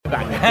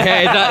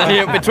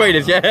exactly. Between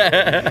us,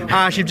 yeah.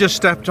 Ash, you've just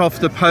stepped off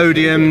the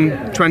podium,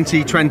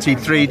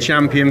 2023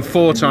 champion,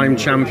 4-time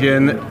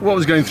champion. What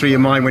was going through your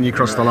mind when you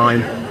crossed the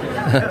line?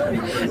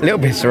 A little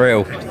bit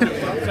surreal,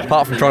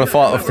 apart from trying to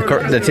fight off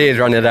the tears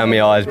running down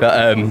my eyes, but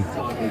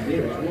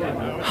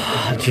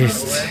I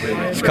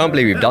just can't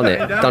believe we've done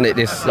it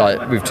this,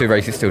 like, with 2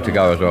 races still to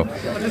go as well.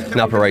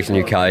 Napa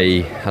Racing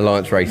UK,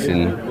 Alliance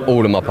Racing,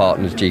 all of my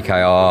partners,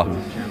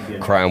 GKR,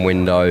 Crown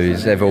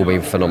Windows, they've all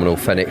been phenomenal.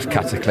 Phoenix,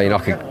 Cataclean, I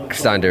could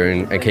stand here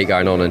and keep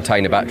going on and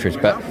Tainer batteries,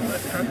 but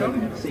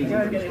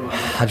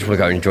I just want to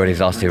go and enjoy these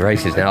last 2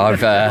 races now.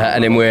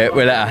 And then we'll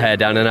let our hair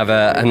down and have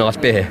a nice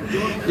beer.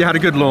 You had a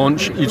good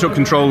launch, you took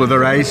control of the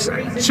race.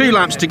 2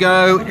 laps to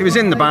go, it was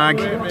in the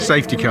bag,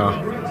 safety car.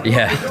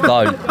 Yeah,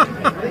 don't.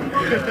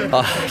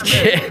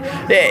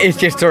 It's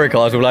just touring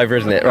cars all over,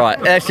 isn't it? Right,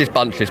 let's just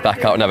bunch this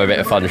back up and have a bit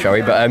of fun, shall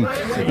we? But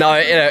no,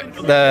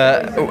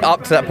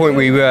 up to that point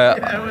we were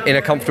in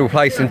a comfortable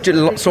place, and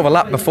sort of a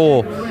lap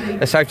before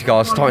the safety car, I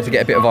was starting to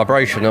get a bit of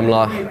vibration. I'm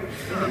like,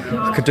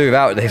 I could do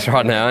without this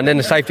right now. And then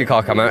the safety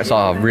car came out, it's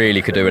like, I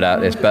really could do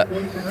without this. But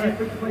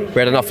we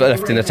had enough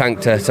left in the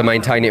tank to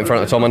maintain it in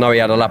front of Tom. I know he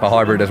had a Napa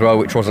hybrid as well,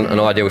 which wasn't an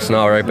ideal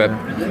scenario, but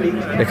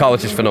the car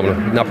was just phenomenal.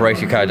 Napa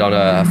Race UK had done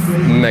a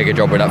mega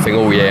job with that thing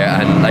all year,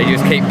 and they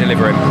just keep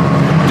delivering.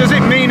 Does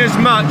it mean as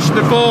much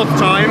the 4th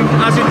time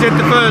as it did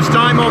the 1st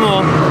time, or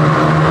more?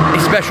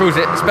 It's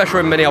special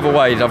in many other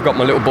ways. I've got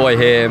my little boy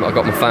here, I've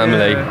got my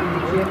family.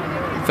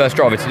 First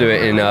driver to do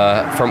it in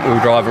front wheel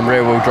drive and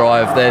rear wheel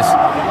drive.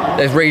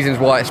 There's reasons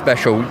why it's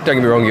special. Don't get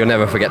me wrong, you'll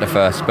never forget the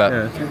first,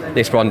 but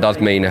this one does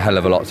mean a hell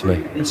of a lot to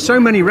me. There's so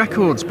many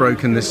records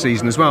broken this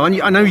season as well,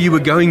 and I know you were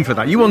going for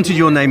that. You wanted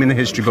your name in the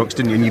history books,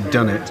 didn't you? And you've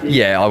done it.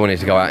 Yeah, I wanted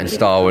to go out in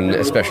style, and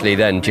especially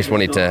then just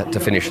wanted to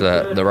finish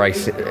the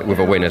race with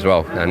a win as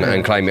well,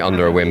 and claim it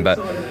under a win. But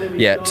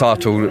yeah,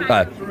 title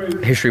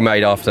history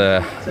made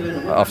after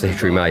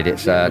history made.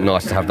 It's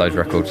nice to have those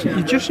records.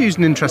 You just used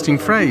an interesting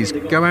phrase,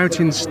 go out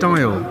in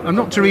style. I'm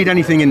not to read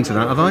anything into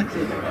that, have I?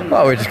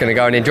 Well, we're just going to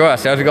go and enjoy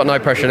ourselves. We've got no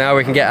pressure now.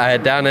 We can get our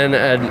head down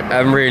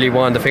and really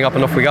wind the thing up,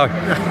 and off we go.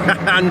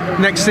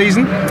 And next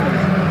season?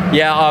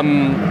 Yeah,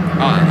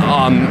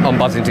 I'm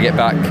buzzing to get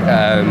back.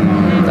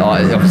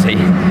 Obviously,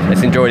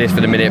 let's enjoy this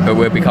for the minute, but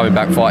we'll be coming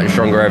back fighting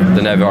stronger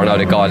than ever. I know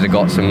the guys have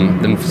got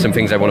some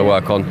things they want to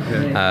work on.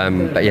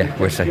 But yeah,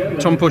 we'll see.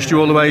 Tom pushed you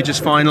all the way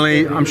just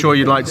finally. I'm sure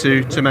you'd like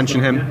to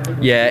mention him.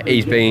 Yeah,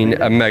 he's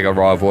been a mega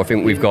rival. I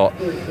think we've got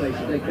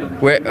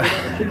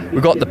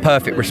the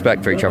perfect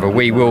respect for each other.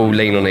 We will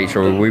lean on each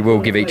other. We will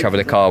give each other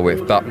the car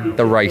width, but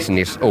the racing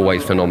is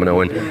always phenomenal.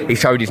 And he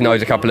showed his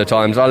nose a couple of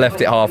times. I left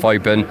it half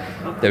open.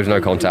 There was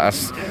no contact.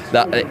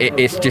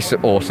 It's just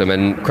awesome,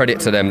 and credit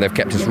to them. They've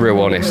kept us real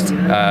honest.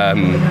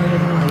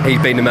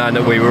 He's been the man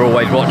that we were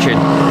always watching.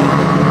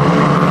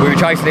 We were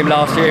chasing him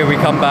last year. We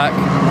come back.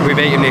 We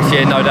beat him this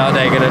year. No doubt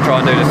they're going to try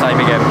and do the same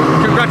again.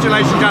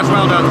 Congratulations, Jazz.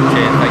 Well done.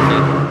 Cheers. Thank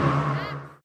you.